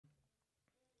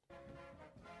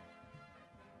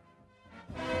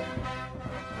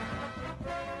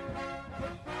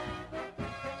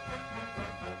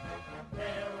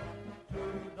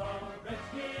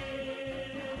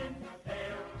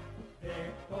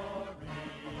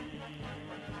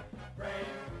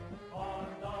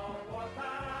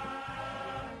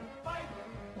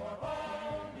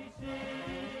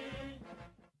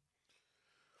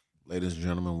Ladies and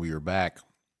gentlemen, we are back.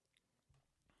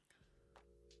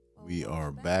 We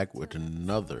are back with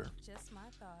another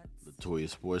Latoya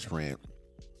Sports Rant.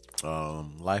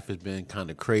 Life has been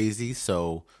kind of crazy,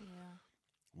 so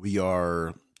we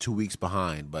are 2 weeks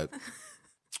behind, but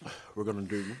we're going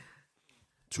to do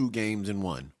 2 games in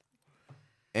one.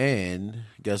 And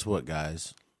guess what,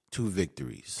 guys? 2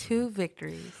 victories. 2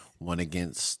 victories. One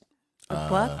against the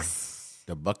Bucks,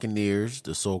 the Buccaneers,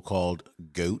 the so-called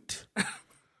GOAT,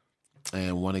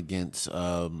 and one against,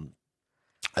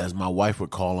 as my wife would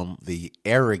call him, the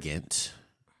arrogant,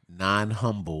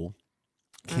 non-humble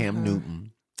Cam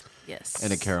Newton. Yes.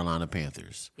 And the Carolina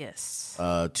Panthers. Yes.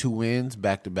 2 wins,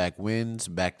 back-to-back wins,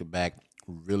 back-to-back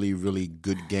really, really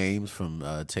good games from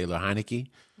Taylor Heineke.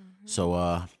 So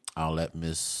I'll let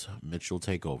Miss Mitchell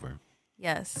take over.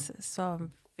 Yes. So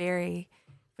I'm very,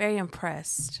 very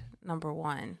impressed, number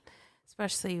one,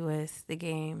 especially with the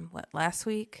game, last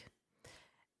week?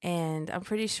 And I'm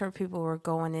pretty sure people were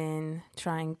going in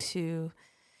trying to,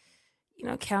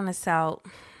 count us out.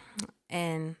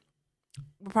 And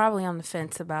we're probably on the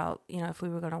fence about, if we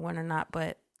were going to win or not.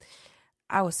 But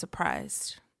I was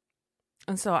surprised.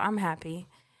 And so I'm happy.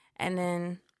 And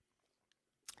then,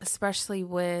 especially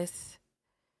with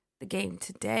the game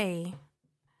today,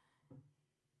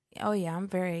 oh, yeah, I'm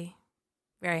very,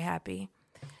 very happy.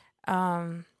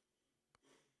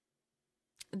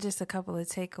 Just a couple of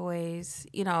takeaways.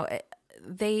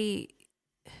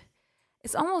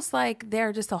 It's almost like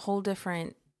they're just a whole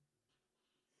different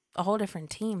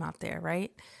team out there,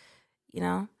 right?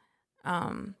 It's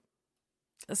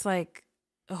like,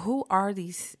 who are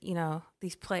these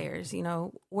players?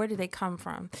 Where do they come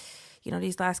from?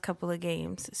 These last couple of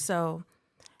games. So,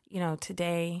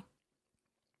 today,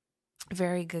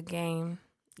 very good game.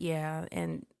 Yeah.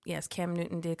 And yes, Cam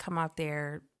Newton did come out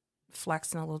there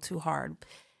flexing a little too hard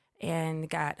and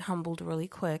got humbled really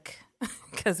quick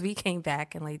because we came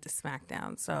back and laid the smack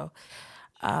down. So,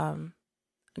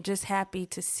 just happy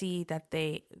to see that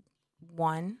they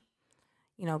won,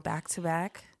 back to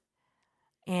back.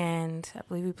 And I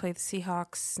believe we play the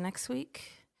Seahawks next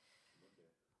week,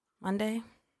 Monday.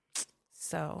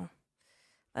 So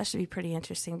that should be pretty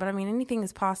interesting. But I mean, anything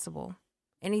is possible.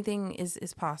 Anything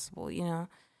is possible,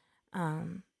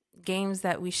 games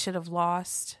that we should have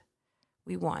lost,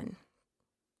 we won.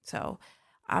 So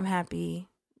I'm happy,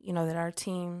 that our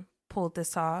team pulled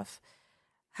this off.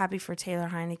 Happy for Taylor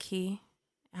Heineke.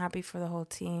 Happy for the whole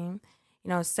team.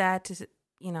 Sad to,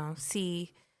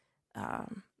 see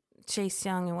Chase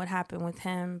Young and what happened with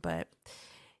him. But,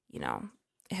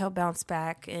 he'll bounce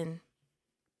back. And,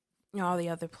 all the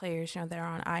other players, that are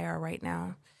on IR right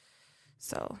now.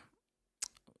 So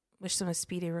wish them a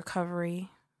speedy recovery.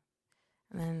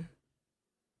 And then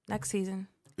next season.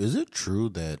 Is it true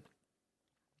that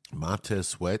Montez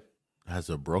Sweat has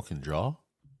a broken jaw?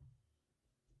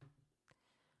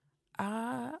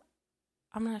 I'm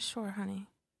not sure, honey.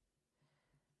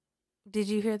 Did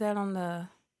you hear that on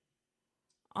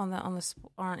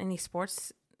any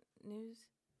sports news?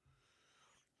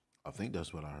 I think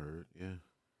that's what I heard. Yeah.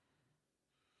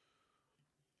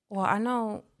 Well, I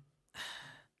know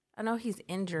he's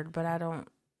injured, but I don't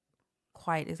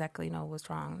quite exactly know what's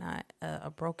wrong. Not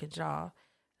a broken jaw.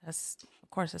 That's,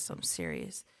 of course, that's something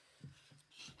serious.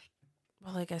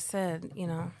 But like I said,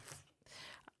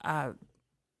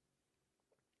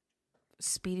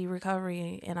 speedy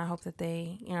recovery, and I hope that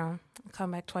they, come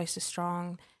back twice as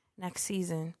strong next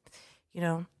season,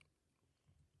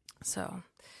 So,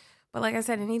 but like I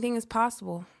said, anything is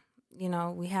possible.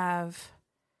 We have,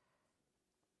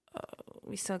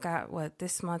 we still got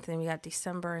this month, and we got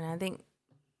December, and I think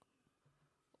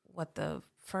the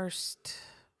first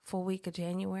full week of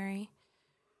January,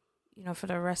 for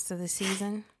the rest of the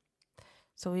season.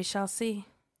 So we shall see,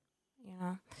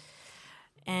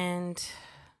 and,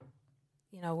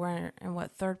 we're in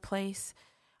what, 3rd place?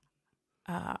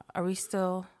 Are we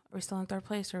still in 3rd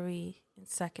place, or are we in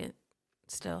 2nd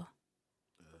still?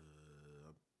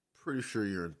 I'm pretty sure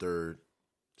you're in 3rd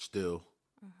still.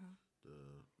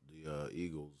 The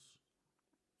Eagles.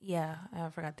 Yeah, I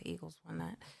forgot the Eagles won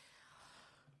that.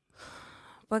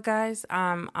 But guys,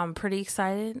 I'm pretty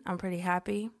excited. I'm pretty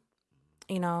happy.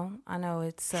 I know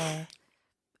it's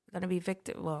gonna be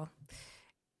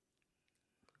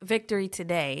victory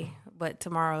today, but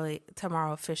tomorrow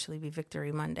officially be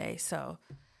Victory Monday. So,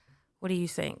 what do you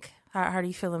think? How are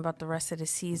you feeling about the rest of the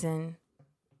season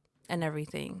and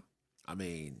everything? I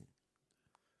mean,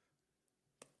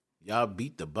 y'all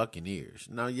beat the Buccaneers.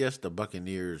 Now, yes, the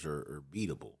Buccaneers are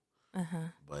beatable,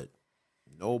 but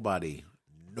nobody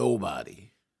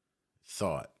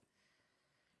thought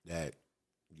that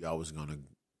y'all was gonna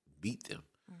beat them.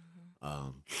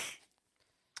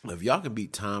 if y'all can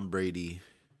beat Tom Brady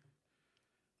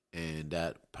and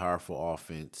that powerful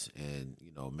offense, and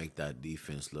make that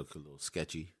defense look a little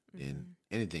sketchy, then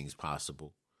anything's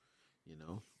possible. You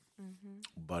know,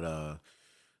 but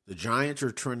the Giants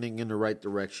are trending in the right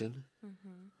direction.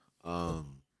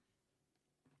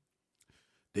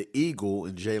 The Eagle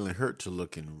and Jalen Hurts are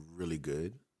looking really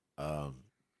good. The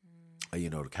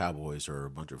Cowboys are a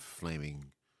bunch of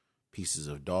flaming pieces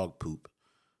of dog poop.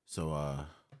 So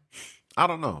I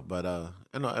don't know, but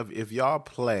if y'all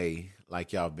play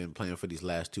like y'all been playing for these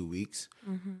last 2 weeks,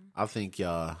 I think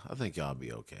y'all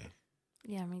be okay.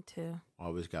 Yeah, me too.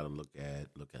 Always got to look at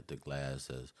the glass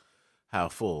as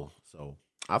half full. So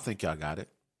I think y'all got it.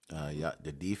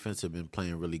 The defense have been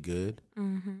playing really good.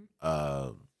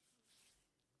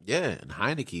 Yeah, and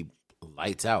Heineke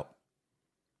lights out.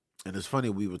 And it's funny,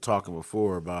 we were talking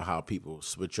before about how people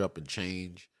switch up and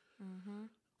change.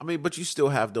 I mean, but you still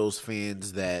have those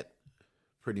fans that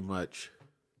pretty much.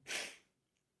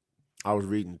 I was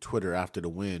reading Twitter after the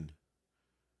win,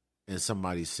 and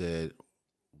somebody said,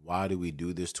 "Why do we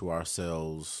do this to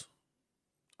ourselves?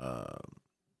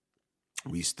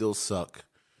 We still suck.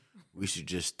 We should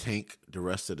just tank the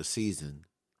rest of the season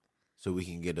so we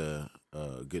can get a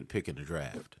good pick in the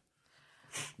draft."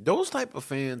 Those type of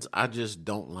fans I just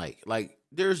don't like. Like,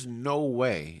 there's no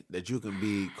way that you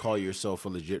can call yourself a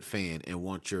legit fan and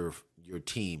want your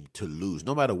team to lose,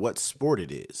 no matter what sport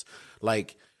it is.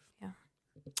 Like,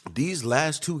 these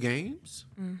last 2 games,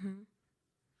 and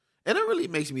it really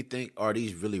makes me think: are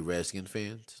these really Redskin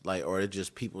fans? Like, or are it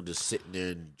just people just sitting there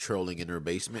and trolling in their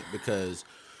basement? Because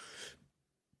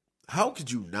how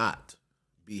could you not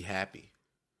be happy?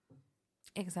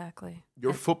 Exactly.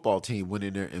 Your football team went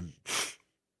in there and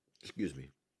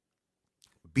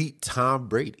beat Tom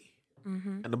Brady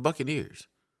and the Buccaneers.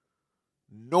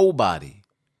 Nobody,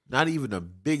 not even the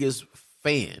biggest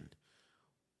fan,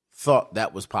 thought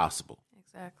that was possible.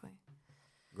 Exactly.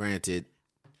 Granted,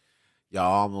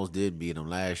 y'all almost did beat them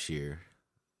last year,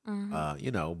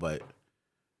 but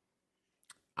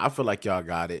I feel like y'all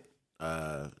got it.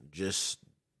 Just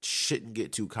shouldn't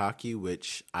get too cocky,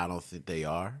 which I don't think they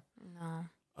are.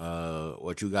 No.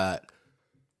 What you got?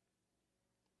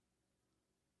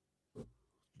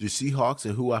 The Seahawks,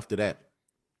 and who after that?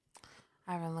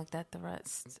 I haven't looked at the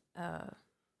rest. I've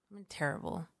been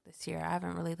terrible this year. I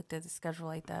haven't really looked at the schedule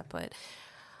like that, but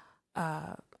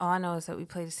all I know is that we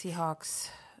play the Seahawks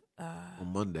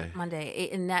on Monday.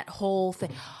 And that whole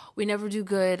thing, we never do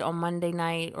good on Monday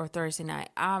night or Thursday night.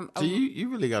 So you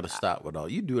really got to stop with all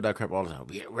you do that crap all the time.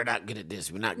 We're not good at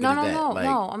this. We're not good at that.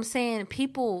 No. I'm saying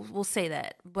people will say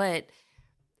that, but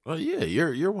well, yeah,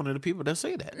 you're one of the people that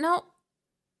say that. No.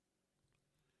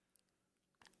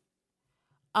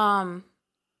 No,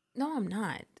 I'm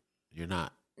not. You're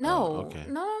not. No. Oh, okay.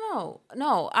 No.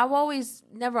 I've always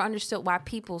never understood why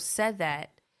people said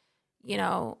that,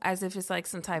 as if it's like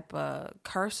some type of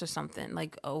curse or something.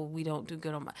 Like, oh, we don't do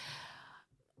good on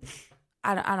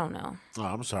I don't know. Oh,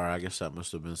 I'm sorry. I guess that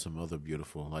must have been some other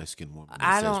beautiful light-skinned woman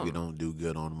that says we don't do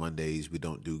good on Mondays. We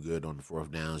don't do good on the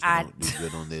 4th downs. We don't do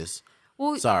good on this.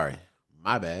 Well, sorry.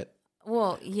 My bad.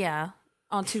 Well, yeah.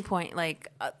 On 2-point, like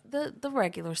the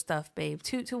regular stuff, babe.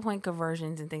 2-point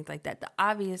conversions and things like that. The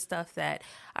obvious stuff that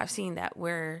I've seen that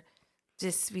we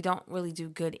don't really do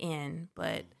good in.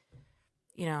 But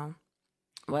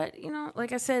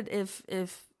like I said, if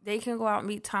they can go out and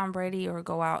beat Tom Brady or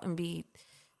go out and beat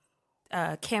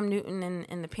Cam Newton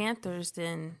and the Panthers,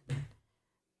 then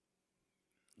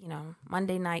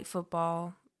Monday night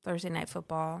football, Thursday night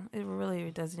football, it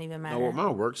really doesn't even matter. Now, with my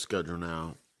work schedule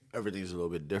now, everything's a little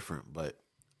bit different, but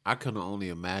I can only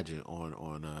imagine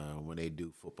on when they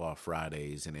do football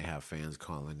Fridays and they have fans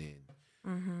calling in,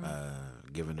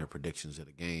 giving their predictions of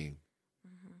the game.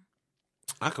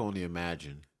 I can only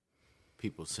imagine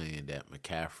people saying that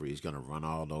McCaffrey is going to run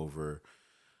all over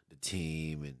the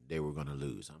team and they were going to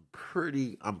lose. I'm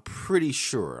pretty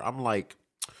sure. I would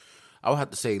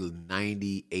have to say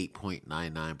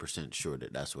 98.99% sure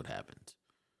that that's what happened,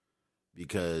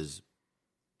 because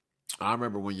I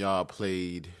remember when y'all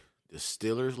played the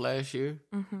Steelers last year,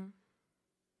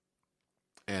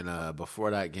 and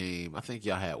before that game, I think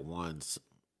y'all had won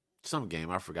some game.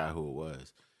 I forgot who it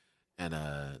was, and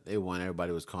they won.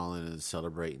 Everybody was calling and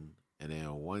celebrating, and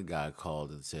then one guy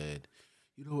called and said,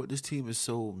 "You know what? This team is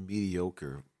so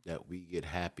mediocre that we get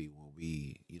happy when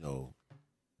we,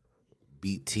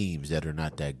 beat teams that are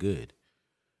not that good."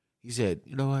 He said,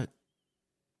 "You know what?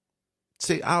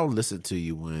 Say I'll listen to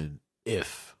you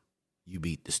if you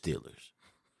beat the Steelers."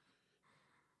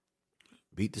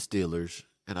 Beat the Steelers,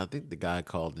 and I think the guy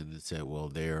called in and said, "Well,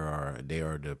 they are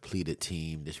a depleted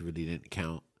team. This really didn't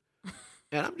count."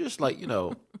 And I'm just like,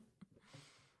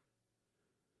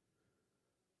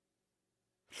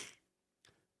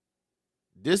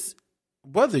 this,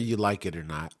 whether you like it or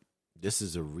not, this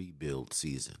is a rebuild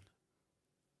season.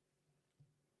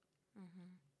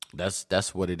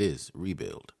 That's what it is,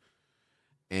 rebuild.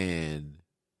 And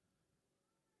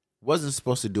wasn't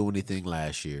supposed to do anything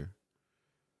last year.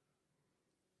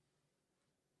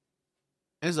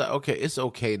 It's like, okay, it's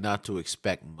okay not to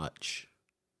expect much,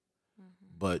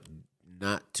 but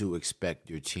not to expect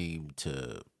your team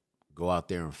to go out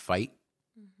there and fight.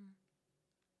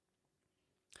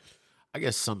 I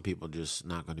guess some people just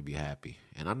not going to be happy.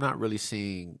 And I'm not really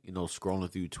seeing, scrolling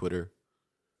through Twitter,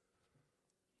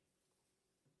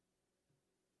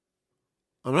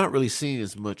 I'm not really seeing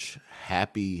as much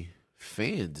happy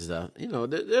fans.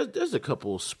 There's a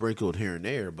couple sprinkled here and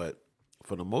there, but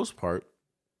for the most part,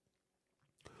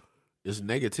 it's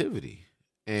negativity.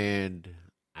 And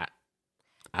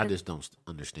I just don't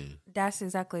understand. That's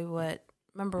exactly what,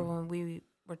 remember when we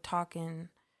were talking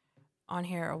on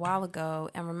here a while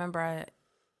ago, and remember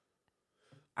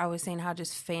I was saying how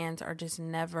just fans are just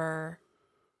never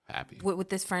happy with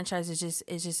this franchise.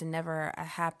 It's just never a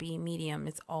happy medium.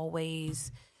 It's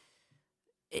always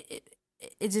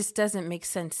it just doesn't make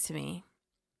sense to me.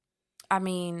 I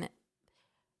mean,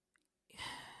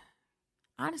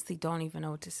 honestly, don't even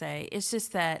know what to say. It's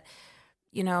just that,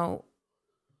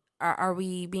 are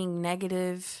we being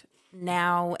negative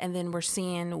now, and then we're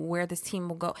seeing where this team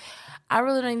will go? I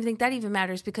really don't even think that even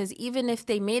matters, because even if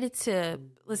they made it to,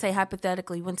 let's say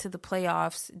hypothetically, went to the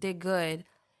playoffs, did good,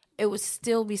 it would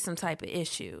still be some type of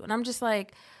issue. And I'm just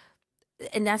like,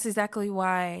 and that's exactly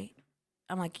why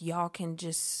I'm like, y'all can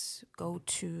just go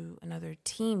to another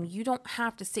team. You don't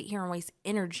have to sit here and waste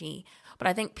energy. But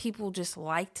I think people just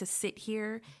like to sit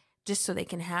here just so they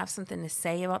can have something to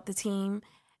say about the team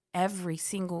every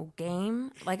single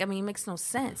game. Like, I mean, it makes no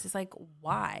sense. It's like,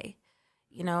 why?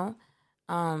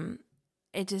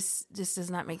 It just does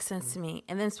not make sense to me.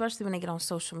 And then especially when they get on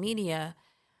social media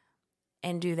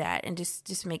and do that and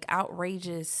just make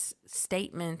outrageous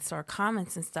statements or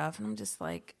comments and stuff. And I'm just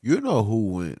like, you know who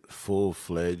went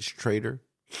full-fledged traitor?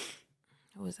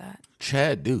 Who was that?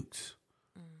 Chad Dukes.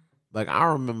 Like, I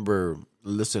remember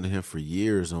listening to him for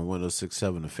years on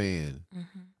 106.7 The Fan.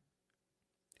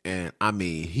 And I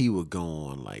mean, he would go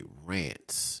on like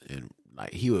rants, and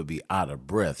like he would be out of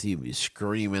breath. He'd be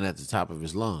screaming at the top of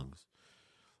his lungs.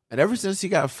 And ever since he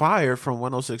got fired from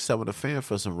 106.7 The Fan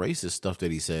for some racist stuff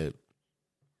that he said,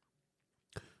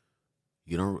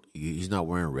 he's not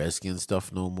wearing Redskin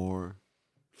stuff no more.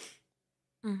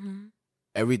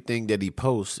 Everything that he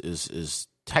posts is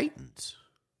Titans.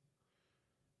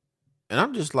 And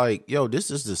I'm just like, yo, this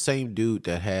is the same dude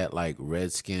that had like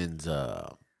Redskins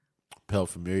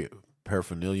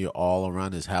paraphernalia all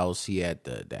around his house. He had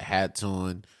the hats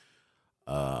on,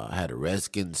 had a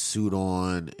Redskins suit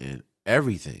on, and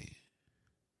everything.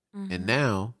 And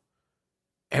now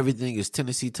everything is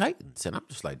Tennessee Titans. And I'm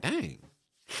just like, dang.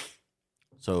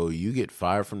 So you get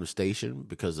fired from the station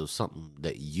because of something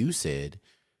that you said,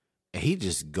 and he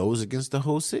just goes against the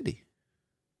whole city.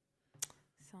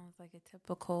 Sounds like a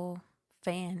typical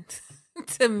fan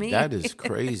to me. That is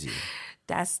crazy.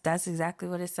 That's exactly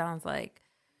what it sounds like.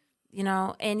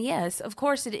 And yes, of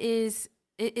course it is.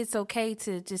 It's okay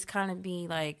to just kind of be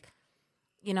like,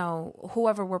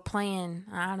 whoever we're playing,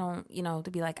 I don't,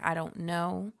 to be like, I don't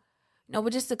know. No,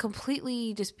 but just to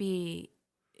completely just be,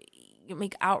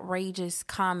 make outrageous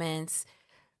comments.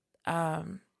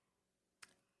 And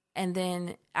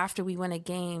then after we win a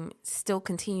game, still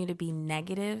continue to be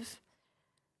negative.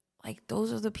 Like,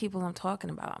 those are the people I'm talking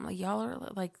about. I'm like, y'all are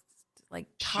like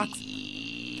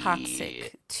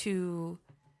toxic to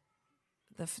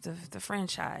the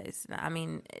franchise. I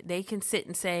mean, they can sit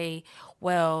and say,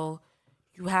 well,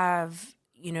 you have,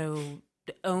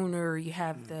 the owner, you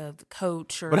have the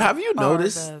coach, but have you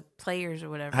noticed the players or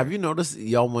whatever? Have you noticed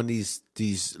y'all won these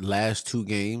last two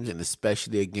games, and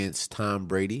especially against Tom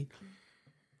Brady?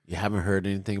 You haven't heard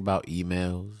anything about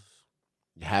emails.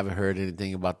 You haven't heard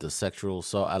anything about the sexual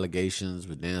assault allegations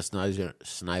with Dan Snyder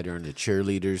and the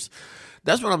cheerleaders.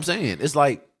 That's what I'm saying. It's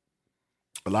like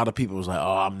a lot of people was like,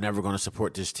 oh, I'm never going to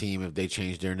support this team if they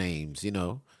change their names,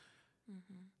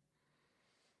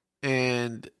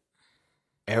 And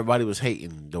everybody was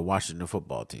hating the Washington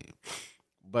football team.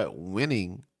 But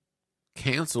winning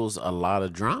cancels a lot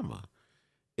of drama.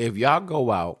 If y'all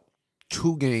go out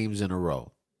 2 games in a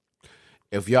row,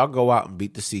 if y'all go out and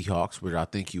beat the Seahawks, which I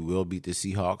think you will beat the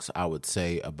Seahawks, I would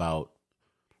say about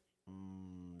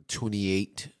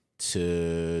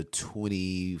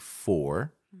 28-24.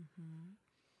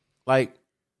 Like,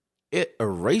 it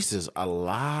erases a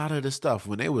lot of the stuff.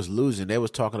 When they was losing, they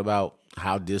was talking about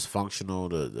how dysfunctional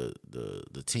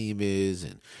the team is,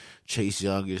 and Chase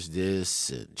Young is this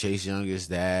and Chase Young is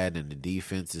that, and the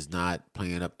defense is not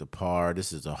playing up to par.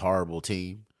 This is a horrible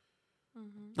team.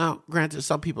 Now, granted,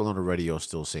 some people on the radio are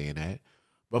still saying that,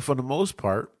 but for the most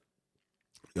part,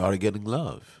 y'all are getting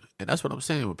love. And that's what I'm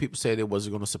saying. When people say they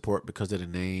wasn't going to support because of the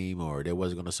name, or they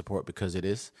wasn't going to support because of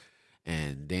this,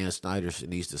 and Dan Snyder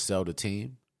needs to sell the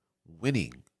team,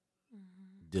 winning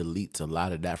deletes a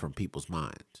lot of that from people's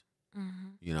minds.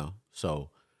 You know?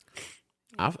 So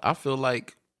I feel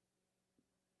like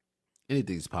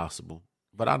anything's possible.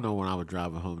 But I know when I was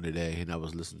driving home today and I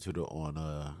was listening to it on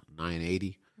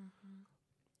 980,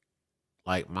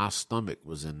 like my stomach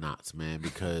was in knots, man,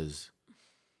 because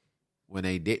when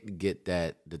they didn't get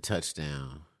the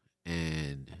touchdown,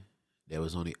 and they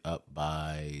was only up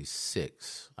by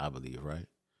 6, I believe, right?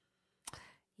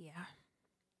 Yeah.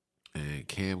 And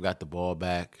Cam got the ball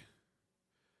back.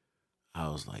 I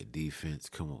was like, defense,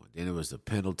 come on. Then it was the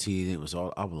penalty. Then it was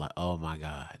all. I was like, oh my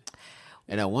God.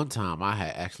 And at one time, I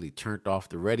had actually turned off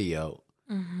the radio,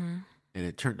 and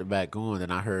it turned it back on.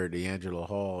 And I heard D'Angelo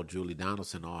Hall, Julie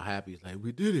Donaldson, all happy. He's like,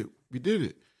 we did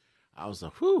it. I was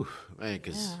like, whew, man,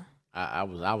 because I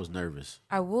was nervous.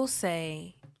 I will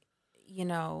say, you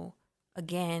know,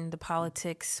 again, the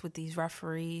politics with these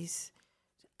referees,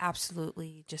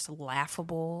 absolutely just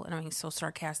laughable. And I mean, so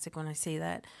sarcastic when I say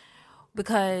that,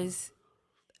 because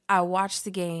I watched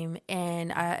the game,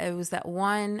 and it was that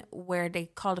one where they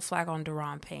called a flag on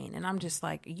Deron Payne. And I'm just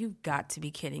like, you've got to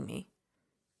be kidding me.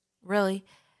 Really?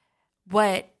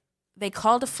 But they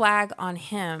called a flag on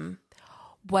him.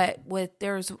 But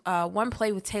there's one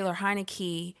play with Taylor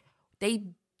Heineke, they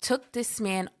took this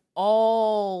man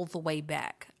all the way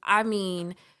back. I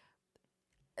mean,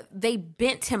 they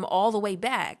bent him all the way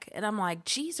back. And I'm like,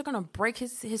 geez, they're going to break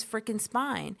his freaking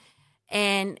spine.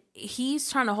 And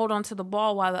he's trying to hold on to the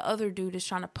ball while the other dude is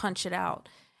trying to punch it out.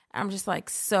 I'm just like,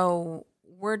 so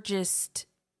we're just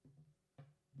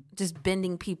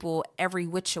bending people every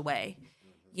which way,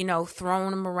 you know,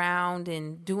 throwing them around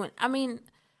and doing, I mean,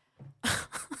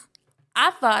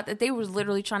 I thought that they were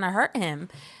literally trying to hurt him.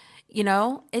 You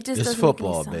know, it just doesn't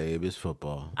football, make any sense. babe. It's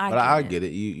football. I get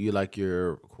it. You like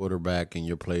your quarterback and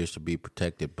your players to be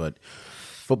protected, but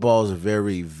football is a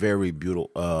very, very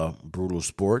brutal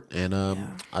sport, and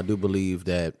I do believe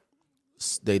that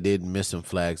they did miss some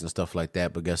flags and stuff like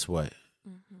that. But guess what?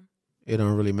 It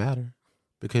don't really matter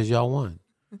because y'all won.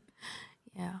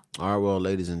 Yeah. All right, well,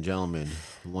 ladies and gentlemen,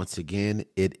 once again,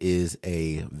 it is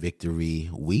a victory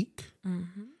week,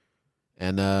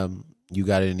 and you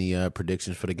got any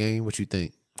predictions for the game? What you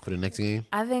think for the next game?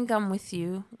 I think I'm with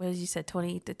you. What did you say,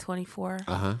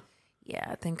 28-24? Yeah,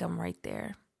 I think I'm right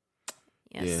there.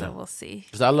 Yeah, so we'll see.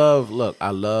 Because I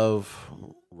love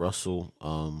Russell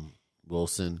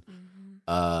Wilson.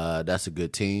 That's a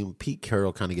good team. Pete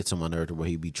Carroll kind of gets on my nerve to where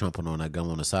he be trumping on that gum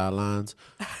on the sidelines.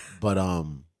 But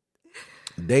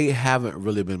they haven't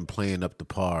really been playing up to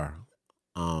par.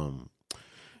 And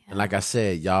like I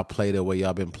said, y'all play the way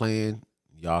y'all been playing.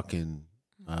 Y'all can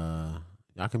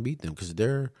beat them because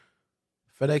they're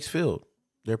FedEx Field.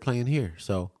 They're playing here.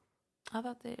 So how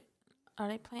about are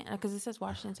they playing? Because it says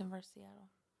Washington versus Seattle.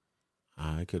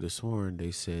 I could have sworn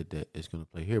they said that it's going to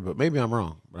play here, but maybe I'm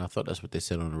wrong. But I thought that's what they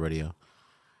said on the radio.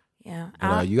 Yeah.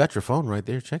 But you got your phone right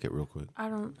there. Check it real quick.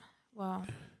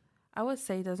 I would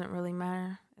say it doesn't really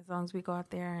matter as long as we go out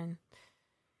there and,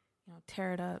 you know,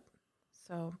 tear it up.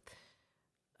 So,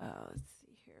 let's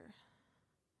see here.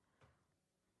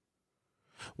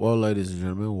 Well, ladies and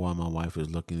gentlemen, while my wife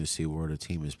is looking to see where the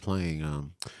team is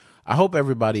playing, I hope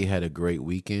everybody had a great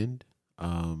weekend.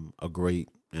 And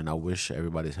I wish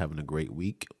everybody's having a great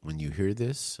week when you hear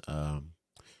this. I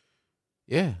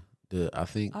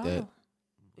think that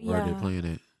where they're playing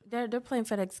it. They're playing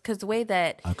FedEx because the way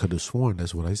that I could have sworn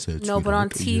that's what I said. No, but on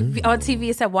TV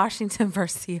it said Washington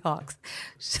versus Seahawks.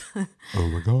 Oh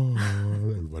my God!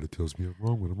 Everybody tells me I'm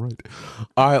wrong when I'm right.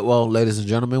 All right, well, ladies and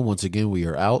gentlemen, once again we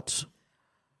are out.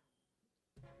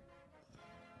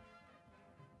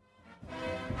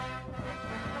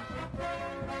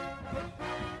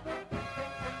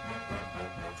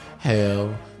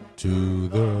 Hail to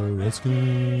the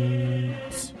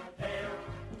Redskins.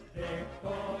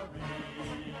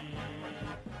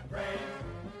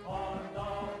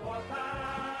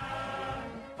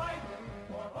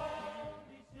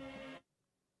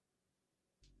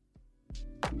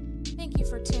 Thank you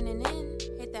for tuning in.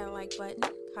 Hit that like button,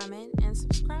 comment, and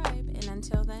subscribe. And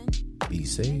until then, be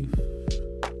safe.